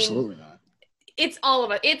I mean, Absolutely not. It's all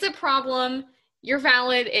of it. It's a problem. You're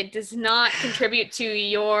valid. It does not contribute to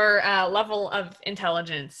your level of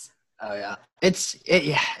intelligence. Oh yeah.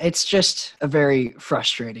 It's just a very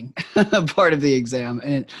frustrating part of the exam.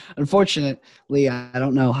 And unfortunately, I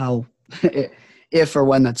don't know how, if or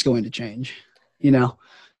when that's going to change,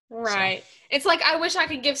 Right. So. It's like, I wish I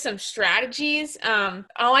could give some strategies.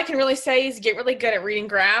 All I can really say is get really good at reading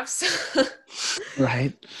graphs.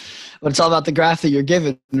 Right. But it's all about the graph that you're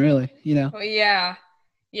given, really, Well, yeah.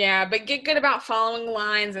 Yeah, but get good about following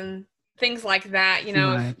lines and things like that,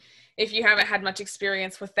 Right. if you haven't had much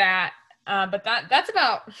experience with that. But that's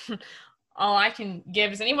about all I can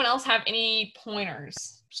give. Does anyone else have any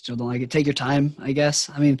pointers? Still don't like it. Take your time, I guess.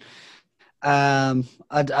 I mean,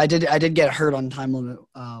 I did get hurt on time limit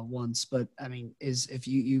once, but I mean, is if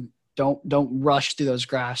you don't rush through those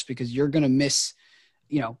graphs, because you're gonna miss,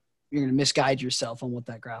 you're gonna misguide yourself on what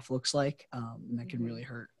that graph looks like, and that can really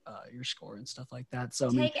hurt your score and stuff like that. So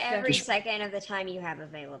take every second of the time you have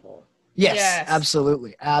available. Yes.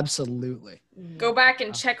 Absolutely. Go back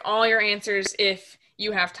and check all your answers if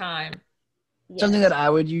you have time. Yes. Something that I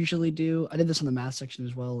would usually do, I did this on the math section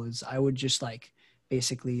as well, is I would just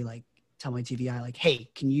basically tell my TVI, hey,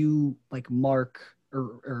 can you mark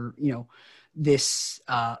or this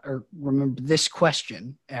or remember this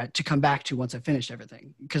question to come back to once I finished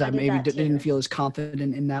everything, because I maybe didn't feel as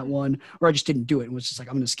confident in that one, or I just didn't do it and was just I'm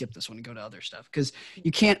going to skip this one and go to other stuff, because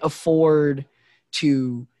you can't afford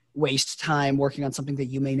to waste time working on something that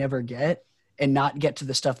you may never get and not get to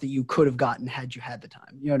the stuff that you could have gotten had you had the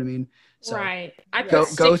time. You know what I mean? So right. I go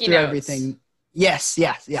through notes. Everything. Yes.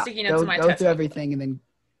 Yeah. Sticky notes in my go test through book. everything and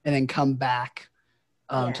then come back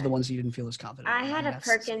to the ones you didn't feel as confident. I had a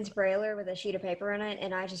Perkins Brailler with a sheet of paper in it,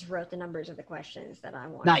 and I just wrote the numbers of the questions that I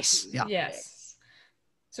wanted. Nice. Yeah. Yes.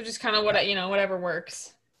 So just kind of whatever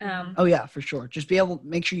works. Oh yeah, for sure. Just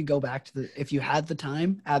make sure you go back to if you had the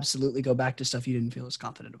time, absolutely go back to stuff you didn't feel as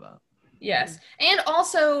confident about. Yes. And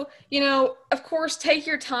also, of course, take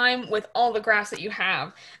your time with all the graphs that you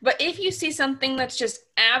have. But if you see something that's just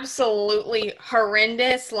absolutely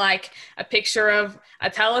horrendous, like a picture of a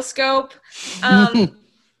telescope,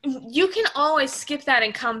 you can always skip that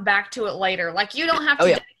and come back to it later. You don't have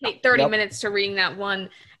to dedicate 30 minutes to reading that one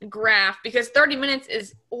graph, because 30 minutes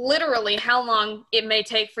is literally how long it may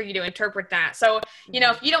take for you to interpret that. So,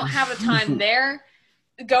 if you don't have the time there,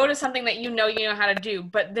 go to something that you know how to do.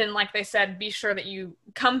 But then, like they said, be sure that you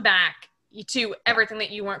come back to everything that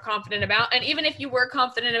you weren't confident about. And even if you were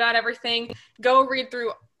confident about everything, go read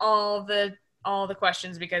through all the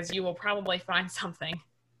questions, because you will probably find something.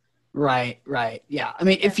 Right. Yeah. I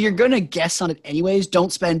mean, if you're going to guess on it anyways,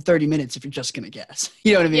 don't spend 30 minutes if you're just going to guess.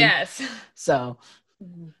 You know what I mean? Yes. So,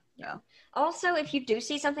 yeah. Also, if you do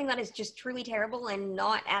see something that is just truly terrible and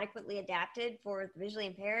not adequately adapted for the visually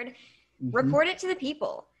impaired, report it to the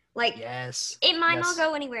people. Yes. It might not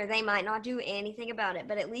go anywhere. They might not do anything about it,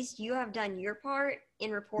 but at least you have done your part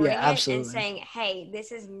in reporting it and saying, hey,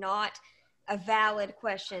 this is not a valid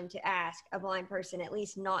question to ask a blind person, at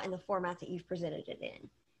least not in the format that you've presented it in.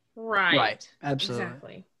 Right. Absolutely.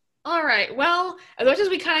 Exactly. All right. Well, as much as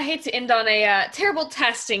we kind of hate to end on a terrible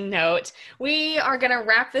testing note, we are going to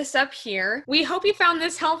wrap this up here. We hope you found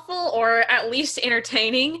this helpful, or at least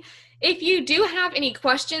entertaining. If you do have any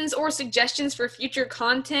questions or suggestions for future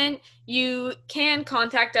content, you can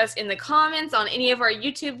contact us in the comments on any of our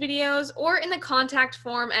YouTube videos or in the contact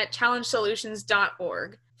form at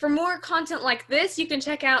challengesolutions.org. For more content like this, you can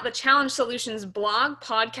check out the Challenge Solutions blog,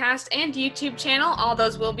 podcast, and YouTube channel. All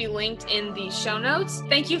those will be linked in the show notes.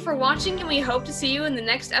 Thank you for watching, and we hope to see you in the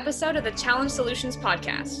next episode of the Challenge Solutions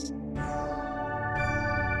podcast.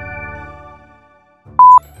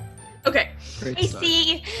 Okay.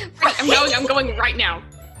 AC. I'm going right now.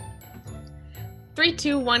 3,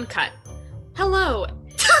 2, 1, cut. Hello.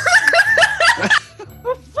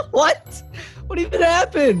 What? What even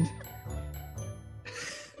happened?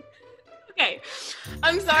 Okay.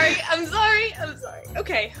 I'm sorry.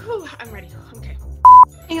 Okay. Whew, I'm ready. Okay.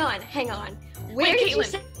 Hang on. Where did you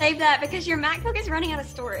save that? Because your MacBook is running out of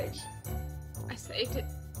storage. I saved it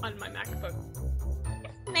on my MacBook.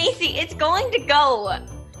 Macy, it's going to go.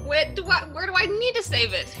 Where do I need to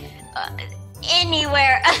save it?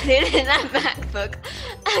 Anywhere other than that MacBook.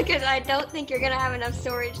 Because I don't think you're going to have enough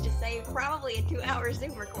storage to save probably a 2-hour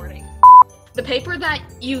Zoom recording. The paper that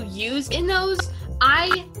you use in those,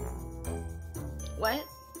 What?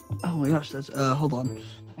 Oh my gosh, that's, hold on.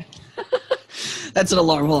 That's an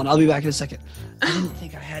alarm. Hold on, I'll be back in a second. I didn't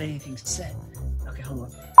think I had anything set. Okay, hold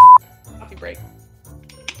on. Coffee break.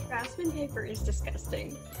 Draftsman paper is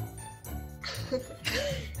disgusting.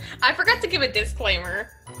 I forgot to give a disclaimer.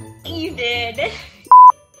 You did.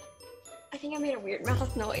 I think I made a weird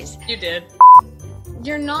mouth noise. You did.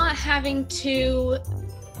 You're not having to,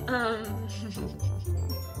 Yeah?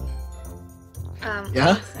 what was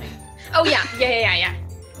I saying? Oh, yeah.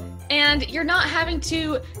 And you're not having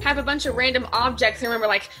to have a bunch of random objects and remember,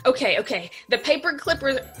 like, okay, the paper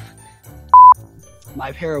clipper.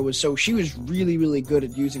 My para was she was really, really good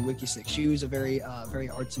at using Wikisticks. She was a very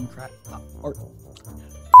arts and craft art.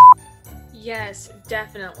 Yes,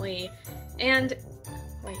 definitely. And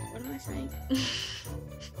wait, what am I saying?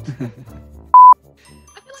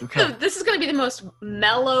 I feel like this is going to be the most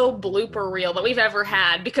mellow blooper reel that we've ever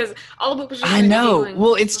had because all the bloopers. I know.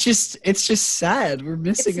 Well, it's just sad. We're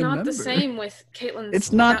missing a member. It's not the same with Caitlin's.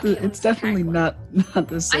 It's not. It's definitely not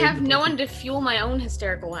the same. I have no one to fuel my own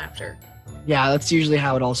hysterical laughter. Yeah, that's usually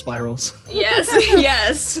how it all spirals. Yes,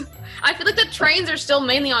 yes. I feel like the trains are still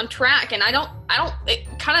mainly on track, and I don't. It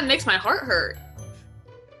kind of makes my heart hurt.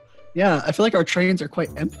 Yeah, I feel like our trains are quite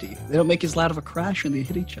empty. They don't make as loud of a crash when they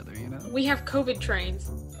hit each other, you know? We have COVID trains.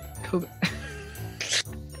 COVID.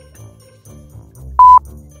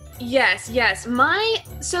 Yes. My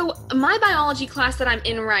biology class that I'm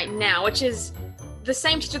in right now, which is the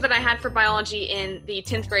same teacher that I had for biology in the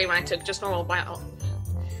 10th grade when I took just normal biology.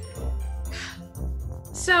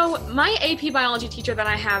 So my AP biology teacher that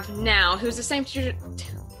I have now, who's the same teacher.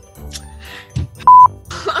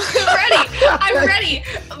 I'm ready.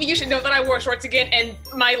 You should know that I wore shorts again, and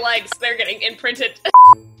my legs, they're getting imprinted.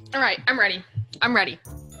 All right, I'm ready.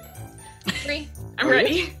 3, I'm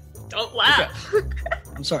ready. Don't laugh. Okay.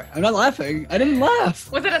 I'm sorry. I'm not laughing. I didn't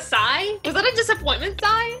laugh. Was it a sigh? Was that a disappointment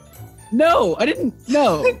sigh? No, I didn't.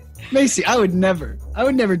 No. Macy, I would never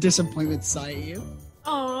disappointment sigh at you.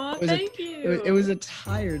 Aw, thank you. It was a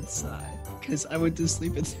tired sigh because I went to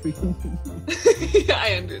sleep at 3.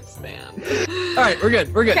 I understand. All right, we're good.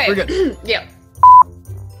 Okay. We're good. Yep.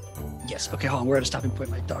 Yes. Okay, hold on. We're at a stopping point.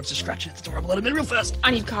 My dogs are scratching at the door. I'm gonna let them in real fast. I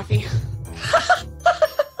need coffee.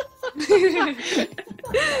 Hey,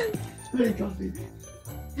 coffee.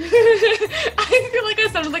 I feel like I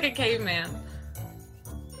sounded like a caveman.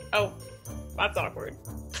 Oh, that's awkward.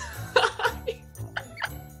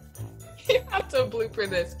 You have to blooper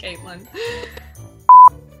this, Caitlin.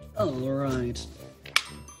 All right.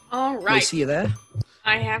 All right. Macy, you there?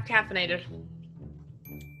 I have caffeinated.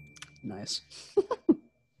 Nice.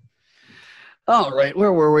 All right,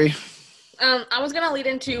 where were we? I was gonna lead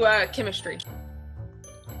into chemistry.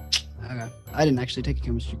 Okay. I didn't actually take a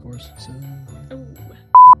chemistry course, so. Ooh.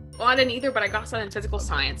 Well, I didn't either, but I got some in physical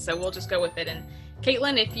science, so we'll just go with it. And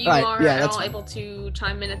Caitlin, if you are at all able to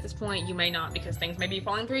chime in at this point, you may not because things may be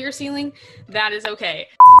falling through your ceiling. That is okay.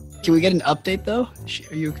 Can we get an update though?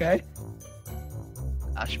 Are you okay?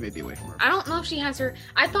 She may be away from her. I don't know if she has her.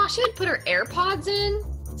 I thought she had put her AirPods in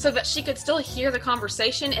so that she could still hear the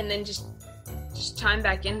conversation and then just chime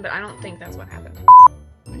back in, but I don't think that's what happened.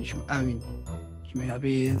 I mean, she may not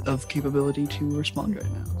be of capability to respond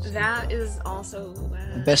right now. So. That is also...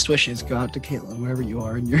 Best wishes go out to Caitlin, wherever you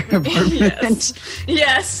are in your apartment.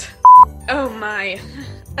 Yes. Oh my.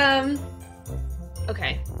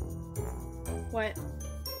 Okay. What?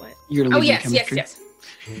 You're Oh, leaving yes.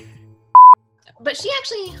 But she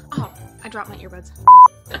actually... Oh, I dropped my earbuds.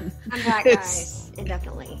 I'm back, guys.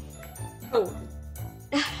 Indefinitely. Oh.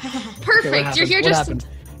 Perfect. Okay, you're here what just... happened?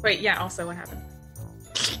 Wait, yeah, also what happened?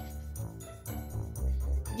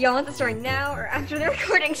 Do y'all want the story now or after the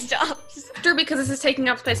recording stops? Drew, because this is taking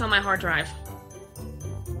up space on my hard drive.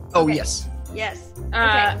 Oh, Okay. yes. Yes.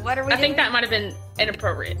 Okay, what are we I doing? think that might have been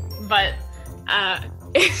inappropriate, but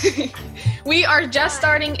we are just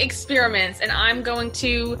starting experiments, and I'm going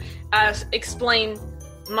to explain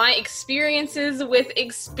my experiences with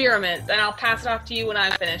experiments, and I'll pass it off to you when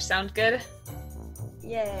I'm finished. Sound good?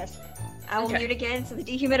 Yes. I will Okay. mute again so the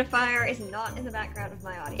dehumidifier is not in the background of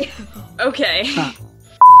my audio. Okay. Huh.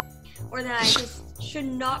 Or that I just should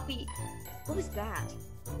not be... What was that?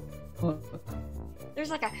 There's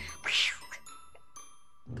like a...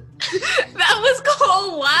 That was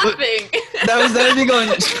Cole laughing. That was me going.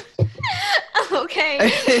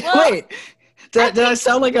 Okay. Well, Wait, did I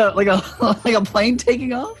sound like a plane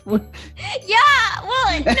taking off? yeah,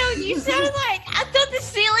 well, no, you sounded like... I thought the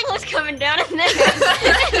ceiling was coming down and then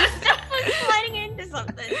stuff was sliding into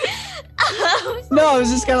something. No, I was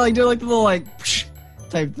just kind of like doing like the little like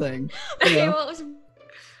type thing. You Okay, know? well, it was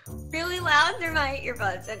really loud through my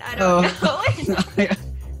earbuds, and I don't know.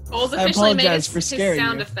 Cole's I officially made apologize his for scaring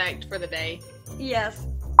sound you. effect for the day. Yes.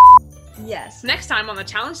 Yes. Next time on the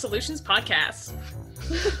Challenge Solutions podcast.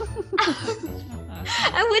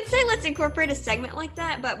 I would say let's incorporate a segment like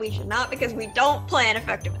that, but we should not because we don't plan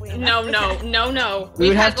effectively. No. We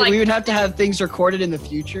would have to have things recorded in the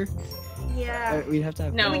future. Yeah. We'd have to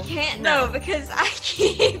have. No. We can't though because I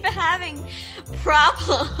keep having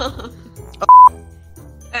problems.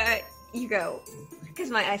 You go because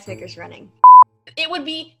my ice maker's running. It would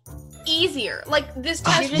be easier. Like this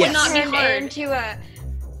test would yes. not be Turned hard. into a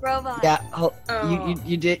robot. Yeah. Oh.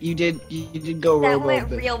 You did go That robo. went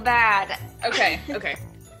but real bad. Okay.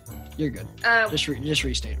 You're good. Just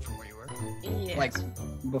restate it from where you were. Yes. Like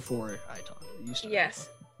before I talked. You started. Yes.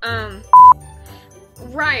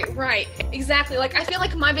 Right. Exactly. Like I feel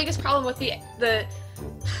like my biggest problem with the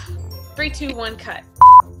 3, 2, 1 cut.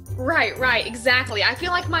 Right. Exactly. I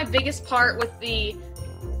feel like my biggest part with the.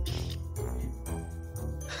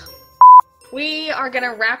 We are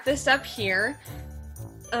gonna wrap this up here.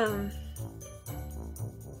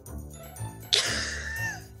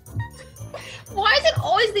 Why is it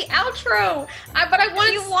always the outro?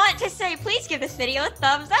 You want to say, please give this video a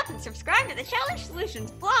thumbs up and subscribe to the Challenge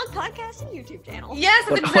Solutions blog, podcast, and YouTube channel. Yes,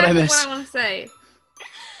 that's What'd I exactly miss? what I want to say.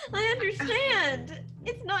 I understand.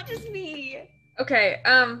 It's not just me. Okay,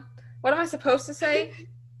 what am I supposed to say?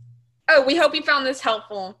 Oh, we hope you found this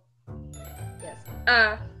helpful.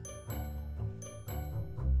 Yes.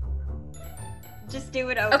 Just do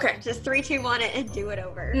it over. Okay. Just 3, 2, 1 it and do it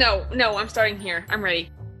over. No, I'm starting here. I'm ready.